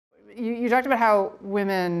you talked about how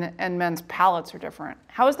women and men's palates are different.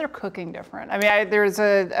 How is their cooking different? I mean, there's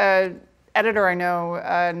a editor I know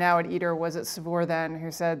now at Eater, was at Savour then,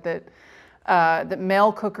 who said that that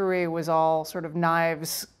male cookery was all sort of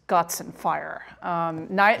knives, guts, and fire.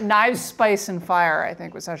 Knives, spice, and fire, I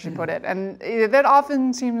think was how she put it. And that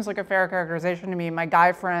often seems like a fair characterization to me. My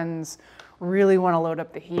guy friends really want to load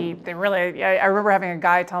up the heat. They really, I remember having a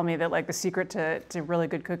guy tell me that like the secret to really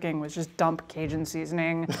good cooking was just dump Cajun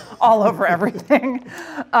seasoning all over everything.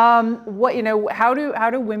 How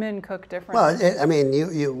do women cook differently? Well, I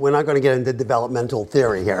mean, we're not going to get into developmental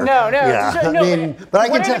theory here. No. Yeah. I mean, but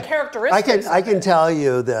what are the characteristics? I can tell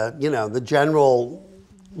you that, the general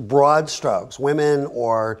broad strokes, women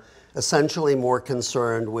are essentially more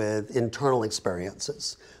concerned with internal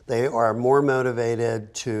experiences. They are more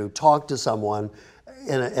motivated to talk to someone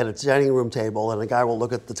at a dining room table, and a guy will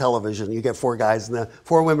look at the television. You get four guys, and the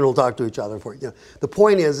four women will talk to each other. The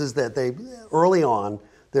point is that they early on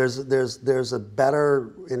there's a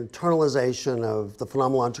better internalization of the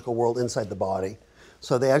phenomenological world inside the body,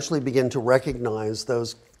 so they actually begin to recognize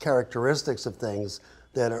those characteristics of things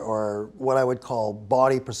that are what I would call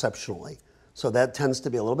body perceptually. So that tends to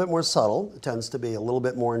be a little bit more subtle. It tends to be a little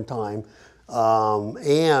bit more in time.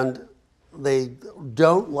 And they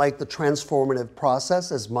don't like the transformative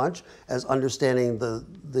process as much as understanding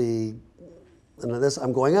and this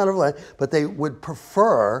I'm going out of line, but they would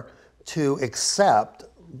prefer to accept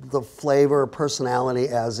the flavor, personality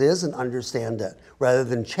as is and understand it, rather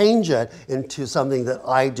than change it into something that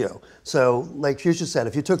I do. So like Fuchsia said,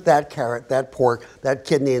 if you took that carrot, that pork, that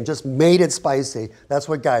kidney and just made it spicy, that's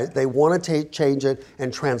what guys, they want to change it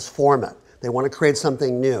and transform it. They want to create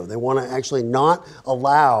something new. They want to actually not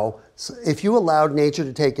allow, if you allowed nature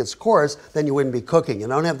to take its course, then you wouldn't be cooking. You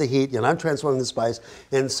don't have the heat, you're not transforming the spice.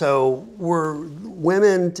 And so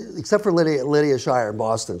women, except for Lydia Shire in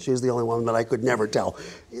Boston, she's the only one that I could never tell.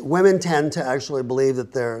 Women tend to actually believe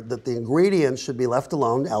that the ingredients should be left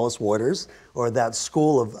alone, Alice Waters, or that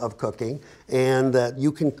school of cooking, and that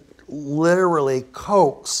you can literally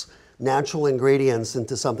coax natural ingredients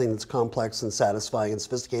into something that's complex and satisfying and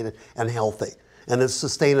sophisticated and healthy. And it's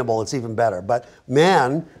sustainable, it's even better. But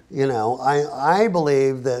men, I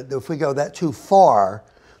believe that if we go that too far,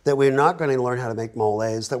 that we're not going to learn how to make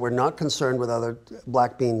moles, that we're not concerned with other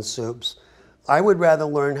black bean soups. I would rather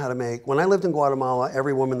learn how to make, when I lived in Guatemala,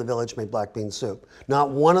 every woman in the village made black bean soup.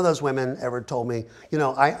 Not one of those women ever told me,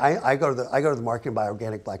 I go to the market and buy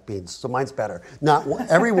organic black beans, so mine's better.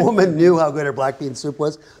 Every woman knew how good her black bean soup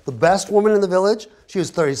was. The best woman in the village, she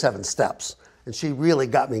was 37 steps. And she really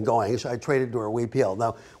got me going. I traded to her wheat peel.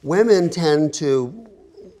 Now, women tend to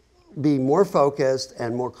be more focused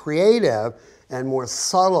and more creative and more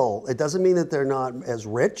subtle. It doesn't mean that they're not as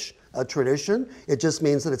rich a tradition. It just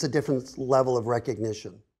means that it's a different level of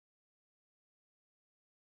recognition.